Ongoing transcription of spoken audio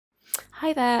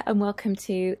Hi there, and welcome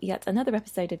to yet another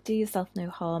episode of Do Yourself No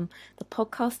Harm, the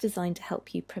podcast designed to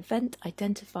help you prevent,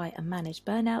 identify, and manage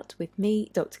burnout with me,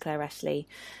 Dr. Claire Ashley.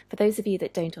 For those of you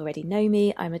that don't already know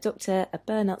me, I'm a doctor, a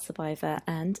burnout survivor,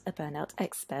 and a burnout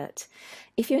expert.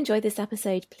 If you enjoyed this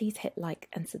episode, please hit like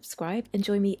and subscribe, and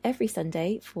join me every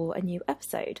Sunday for a new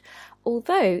episode.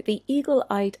 Although the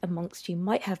eagle-eyed amongst you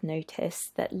might have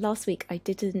noticed that last week I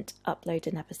didn't upload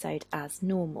an episode as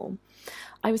normal.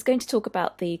 I was going to talk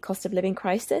about the cost of living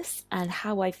crisis and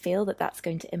how I feel that that's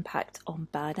going to impact on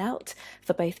burnout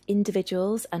for both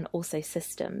individuals and also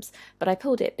systems, but I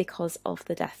pulled it because of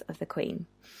the death of the Queen.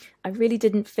 I really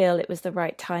didn't feel it was the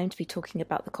right time to be talking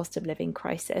about the cost of living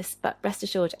crisis, but rest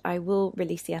assured I will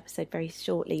release the episode very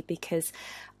shortly because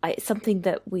it's something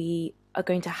that we are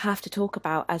going to have to talk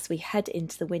about as we head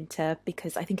into the winter,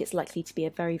 because I think it's likely to be a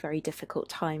very, very difficult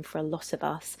time for a lot of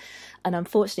us. And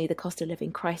unfortunately, the cost of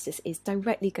living crisis is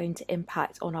directly going to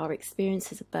impact on our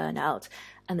experiences of burnout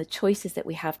and the choices that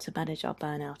we have to manage our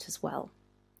burnout as well.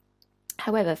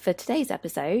 However, for today's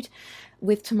episode,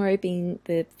 with tomorrow being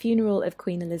the funeral of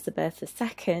Queen Elizabeth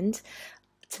II,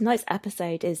 tonight's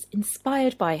episode is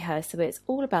inspired by her, so it's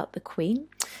all about the Queen,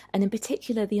 and in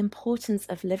particular the importance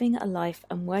of living a life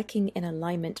and working in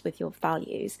alignment with your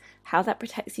values, how that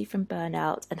protects you from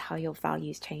burnout, and how your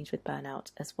values change with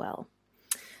burnout as well.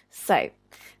 So,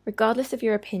 regardless of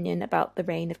your opinion about the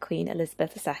reign of Queen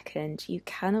Elizabeth II, you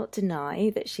cannot deny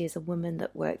that she is a woman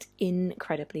that worked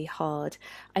incredibly hard.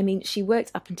 I mean, she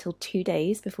worked up until 2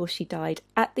 days before she died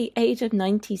at the age of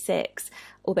 96,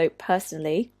 although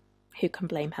personally, who can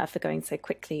blame her for going so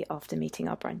quickly after meeting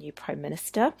our brand new Prime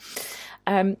Minister?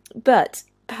 But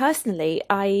personally,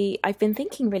 I've been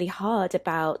thinking really hard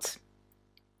about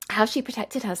how she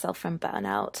protected herself from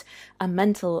burnout and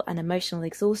mental and emotional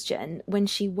exhaustion when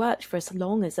she worked for as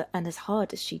long and as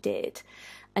hard as she did.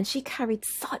 And she carried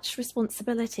such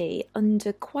responsibility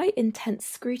under quite intense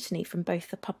scrutiny from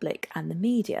both the public and the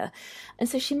media. And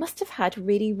so she must have had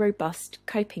really robust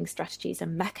coping strategies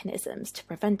and mechanisms to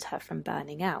prevent her from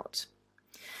burning out.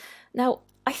 Now,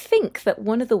 I think that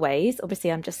one of the ways,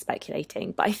 obviously I'm just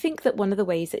speculating, but I think that one of the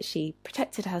ways that she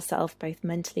protected herself both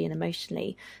mentally and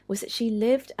emotionally was that she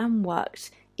lived and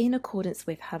worked in accordance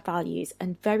with her values,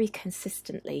 and very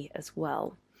consistently as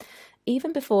well.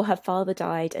 Even before her father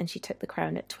died and she took the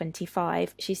crown at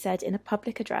 25, she said in a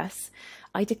public address,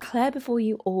 "I declare before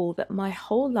you all that my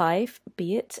whole life,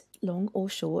 be it long or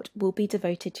short, will be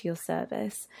devoted to your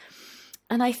service."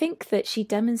 And I think that she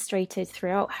demonstrated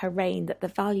throughout her reign that the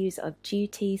values of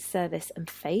duty, service, and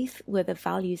faith were the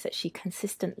values that she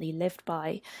consistently lived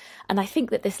by. And I think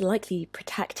that this likely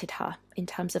protected her in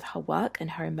terms of her work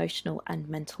and her emotional and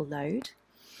mental load.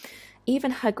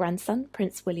 Even her grandson,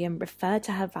 Prince William, referred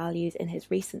to her values in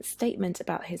his recent statement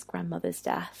about his grandmother's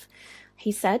death.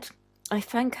 He said, "I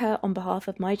thank her on behalf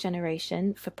of my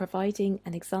generation for providing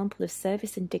an example of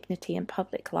service and dignity in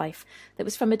public life that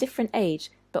was from a different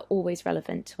age, but always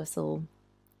relevant to us all."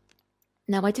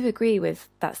 Now, I do agree with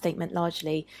that statement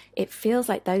largely. It feels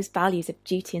like those values of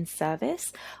duty and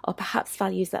service are perhaps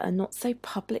values that are not so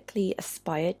publicly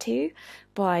aspired to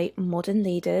by modern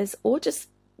leaders or just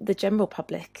the general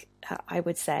public, I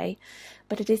would say.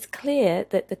 But it is clear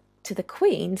that to the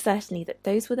Queen, certainly, that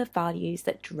those were the values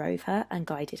that drove her and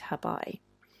guided her by.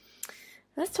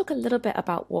 Let's talk a little bit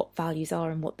about what values are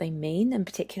and what they mean, and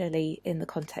particularly in the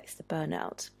context of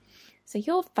burnout. So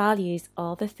your values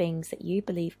are the things that you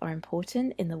believe are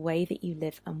important in the way that you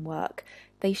live and work.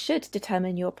 They should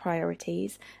determine your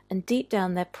priorities, and deep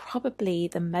down they're probably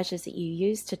the measures that you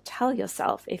use to tell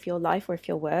yourself if your life or if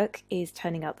your work is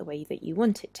turning out the way that you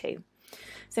want it to.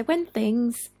 So when the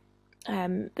things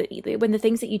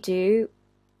that you do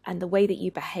and the way that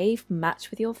you behave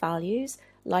match with your values,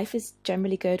 life is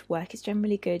generally good, work is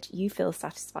generally good, you feel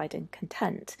satisfied and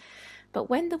content. But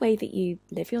when the way that you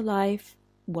live your life,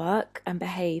 work and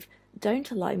behave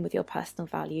don't align with your personal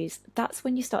values, that's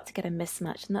when you start to get a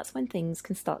mismatch, and that's when things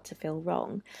can start to feel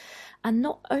wrong. And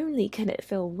not only can it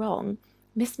feel wrong,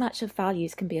 mismatch of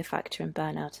values can be a factor in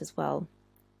burnout as well.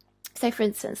 So for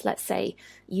instance, let's say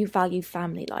you value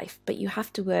family life, but you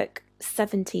have to work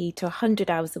 70 to 100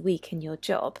 hours a week in your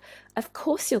job. Of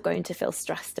course you're going to feel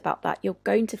stressed about that. You're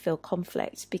going to feel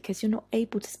conflict because you're not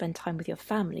able to spend time with your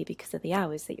family because of the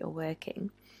hours that you're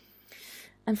working.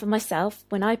 And for myself,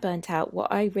 when I burnt out,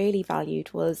 what I really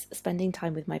valued was spending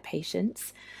time with my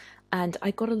patients. And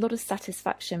I got a lot of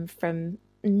satisfaction from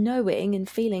knowing and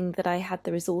feeling that I had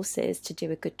the resources to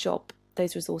do a good job.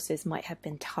 Those resources might have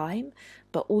been time,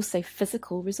 but also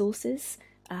physical resources,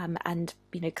 and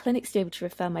clinics to be able to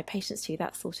refer my patients to,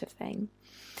 that sort of thing.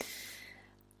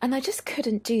 And I just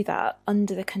couldn't do that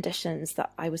under the conditions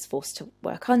that I was forced to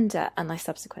work under, and I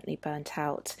subsequently burnt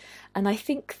out. And I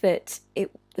think that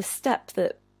the step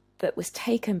that was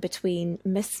taken between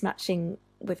mismatching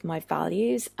with my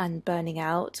values and burning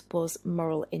out was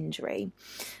moral injury.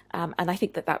 And I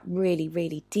think that really,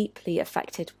 really deeply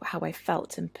affected how I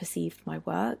felt and perceived my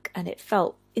work. And it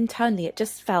felt internally, it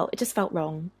just felt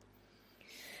wrong.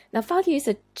 Now, values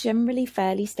are generally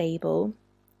fairly stable,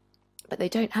 but they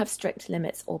don't have strict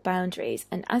limits or boundaries.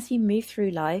 And as you move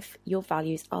through life, your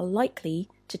values are likely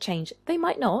to change. They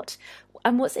might not.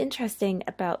 And what's interesting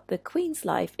about the Queen's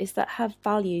life is that her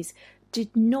values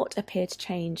did not appear to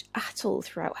change at all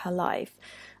throughout her life.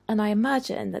 And I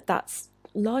imagine that that's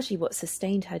largely what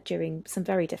sustained her during some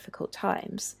very difficult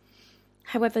times.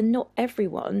 However, not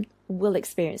everyone will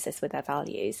experience this with their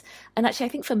values. And actually, I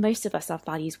think for most of us, our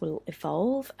values will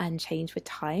evolve and change with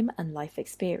time and life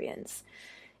experience.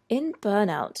 In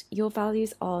burnout, your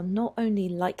values are not only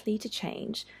likely to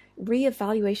change,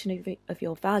 re-evaluation of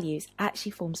your values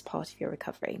actually forms part of your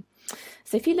recovery.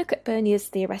 So if you look at Bernier's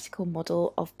theoretical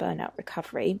model of burnout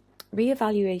recovery,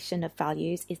 re-evaluation of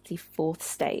values is the fourth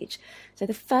stage. So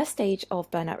the first stage of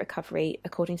burnout recovery,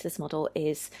 according to this model,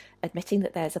 is admitting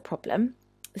that there's a problem.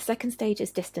 The second stage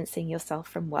is distancing yourself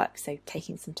from work, so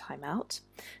taking some time out.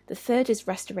 The third is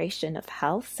restoration of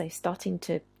health, so starting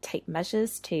to take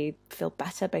measures to feel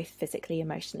better, both physically,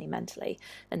 emotionally, mentally.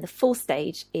 And the fourth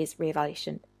stage is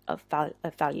reevaluation of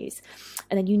values.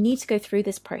 And then you need to go through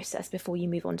this process before you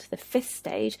move on to the fifth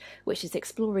stage, which is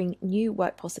exploring new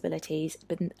work possibilities.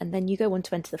 And then you go on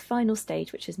to enter the final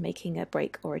stage, which is making a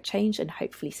break or a change and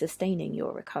hopefully sustaining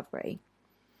your recovery.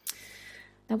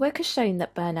 Now, work has shown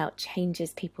that burnout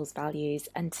changes people's values,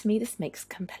 and to me this makes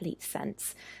complete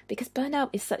sense, because burnout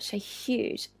is such a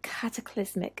huge,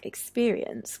 cataclysmic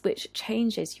experience which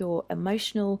changes your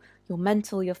emotional, your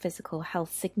mental, your physical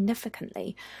health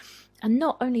significantly. And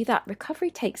not only that,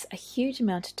 recovery takes a huge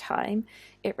amount of time,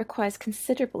 it requires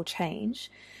considerable change.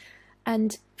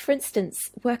 And for instance,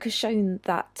 work has shown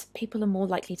that people are more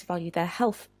likely to value their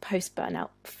health post-burnout,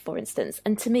 for instance.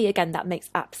 And to me, again, that makes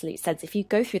absolute sense. If you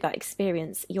go through that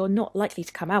experience, you're not likely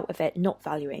to come out of it not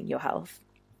valuing your health.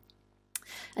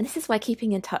 And this is why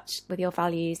keeping in touch with your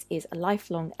values is a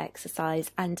lifelong exercise,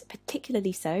 and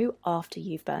particularly so after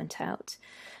you've burnt out.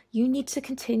 You need to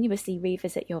continuously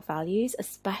revisit your values,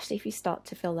 especially if you start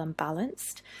to feel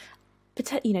unbalanced.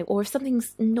 Or if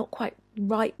something's not quite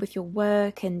right with your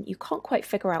work and you can't quite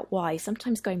figure out why,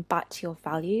 sometimes going back to your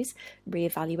values,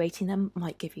 reevaluating them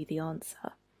might give you the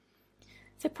answer.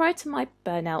 So prior to my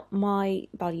burnout, my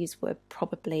values were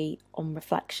probably, on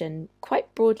reflection,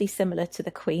 quite broadly similar to the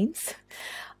Queen's.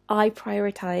 I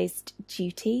prioritised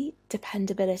duty,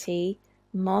 dependability,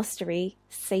 mastery,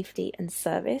 safety and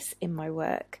service in my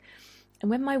work. And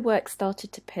when my work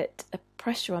started to put a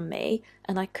pressure on me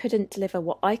and I couldn't deliver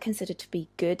what I considered to be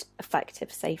good,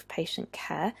 effective, safe patient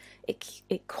care,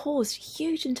 it caused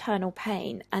huge internal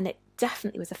pain, and it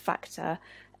definitely was a factor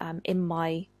in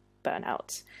my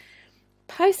burnout.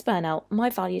 Post-burnout, my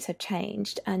values have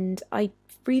changed, and I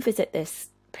revisit this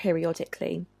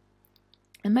periodically.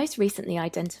 And most recently I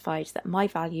identified that my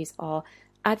values are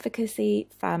advocacy,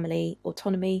 family,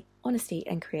 autonomy, honesty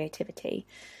and creativity.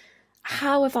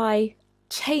 How have I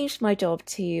changed my job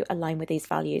to align with these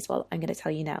values? Well, I'm going to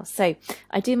tell you now. So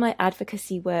I do my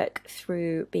advocacy work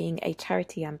through being a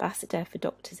charity ambassador for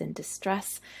Doctors in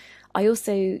Distress. I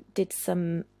also did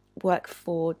some work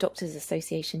for Doctors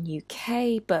Association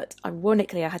UK, but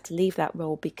ironically I had to leave that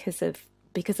role because of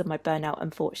my burnout,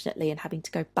 unfortunately, and having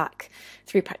to go back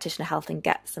through practitioner health and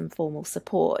get some formal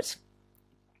support.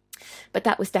 But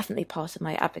that was definitely part of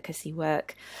my advocacy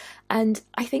work. And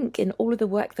I think in all of the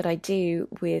work that I do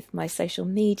with my social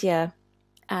media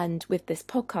and with this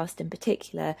podcast in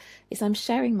particular, is I'm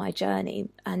sharing my journey.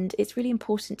 And it's really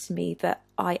important to me that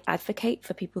I advocate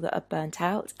for people that are burnt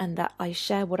out and that I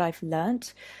share what I've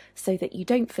learned so that you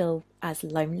don't feel as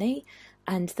lonely,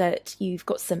 and that you've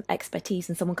got some expertise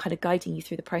and someone kind of guiding you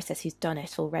through the process who's done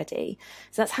it already.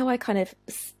 So that's how I kind of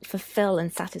fulfill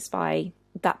and satisfy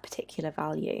that particular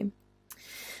value.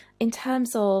 In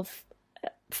terms of,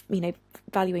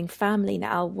 valuing family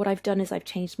now, what I've done is I've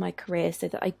changed my career so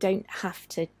that I don't have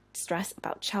to stress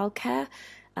about childcare,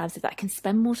 so that I can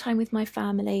spend more time with my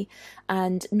family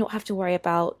and not have to worry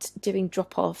about doing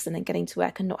drop-offs and then getting to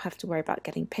work, and not have to worry about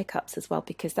getting pickups as well,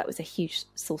 because that was a huge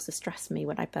source of stress for me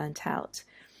when I burnt out.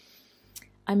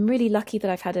 I'm really lucky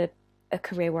that I've had a a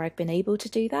career where I've been able to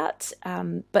do that,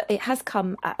 but it has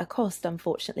come at a cost,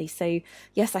 unfortunately. So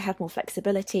yes, I have more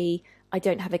flexibility. I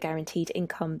don't have a guaranteed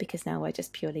income because now I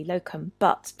just purely locum.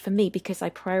 But for me, because I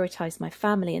prioritise my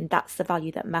family and that's the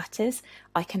value that matters,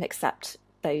 I can accept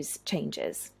those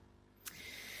changes.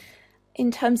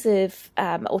 In terms of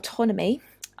autonomy,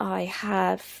 I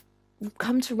have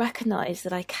come to recognise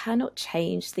that I cannot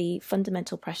change the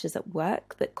fundamental pressures at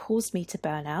work that caused me to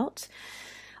burn out.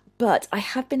 But I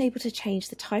have been able to change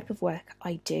the type of work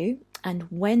I do and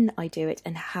when I do it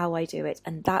and how I do it.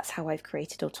 And that's how I've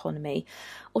created autonomy.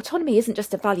 Autonomy isn't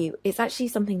just a value. It's actually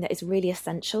something that is really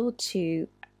essential to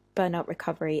burnout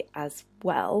recovery as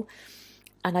well.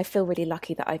 And I feel really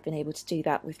lucky that I've been able to do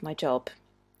that with my job.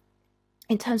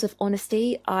 In terms of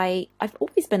honesty, I've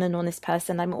always been an honest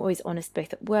person. I'm always honest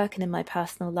both at work and in my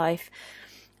personal life.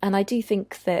 And I do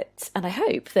think that, and I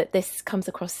hope that this comes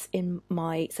across in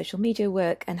my social media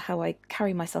work and how I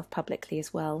carry myself publicly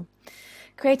as well.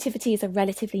 Creativity is a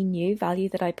relatively new value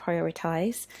that I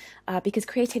prioritise because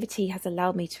creativity has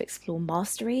allowed me to explore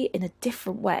mastery in a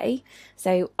different way.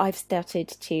 So I've started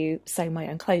to sew my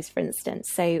own clothes, for instance.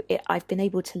 So I've been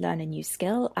able to learn a new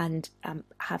skill and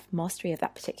have mastery of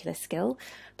that particular skill.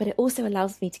 But it also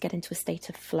allows me to get into a state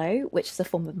of flow, which is a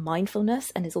form of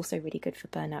mindfulness and is also really good for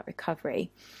burnout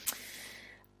recovery.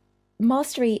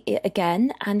 Mastery,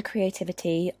 again, and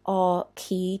creativity are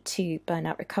key to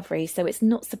burnout recovery, so it's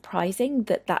not surprising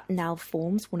that that now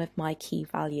forms one of my key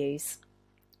values.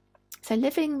 So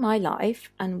living my life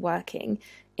and working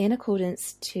in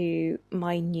accordance to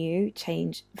my new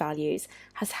change values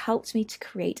has helped me to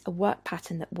create a work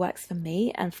pattern that works for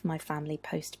me and for my family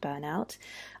post-burnout.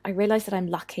 I realise that I'm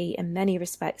lucky in many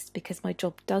respects because my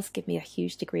job does give me a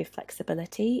huge degree of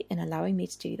flexibility in allowing me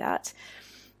to do that.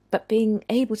 But being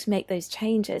able to make those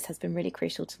changes has been really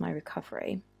crucial to my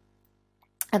recovery.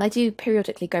 And I do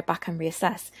periodically go back and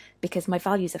reassess because my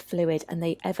values are fluid and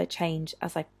they ever change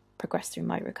as I progress through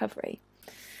my recovery.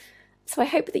 So I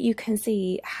hope that you can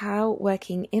see how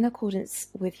working in accordance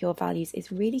with your values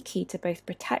is really key to both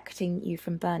protecting you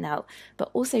from burnout, but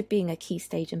also being a key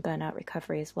stage in burnout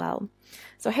recovery as well.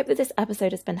 So I hope that this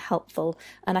episode has been helpful,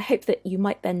 and I hope that you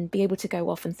might then be able to go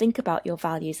off and think about your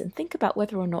values and think about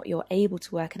whether or not you're able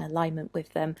to work in alignment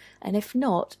with them, and if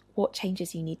not, what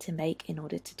changes you need to make in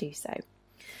order to do so.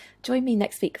 Join me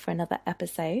next week for another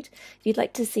episode. If you'd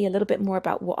like to see a little bit more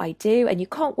about what I do and you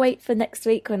can't wait for next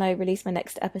week when I release my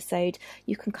next episode,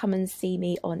 you can come and see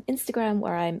me on Instagram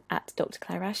where I'm at Dr.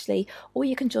 Claire Ashley, or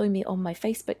you can join me on my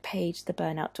Facebook page, The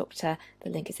Burnout Doctor. The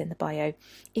link is in the bio.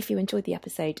 If you enjoyed the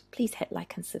episode, please hit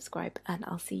like and subscribe, and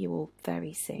I'll see you all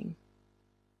very soon.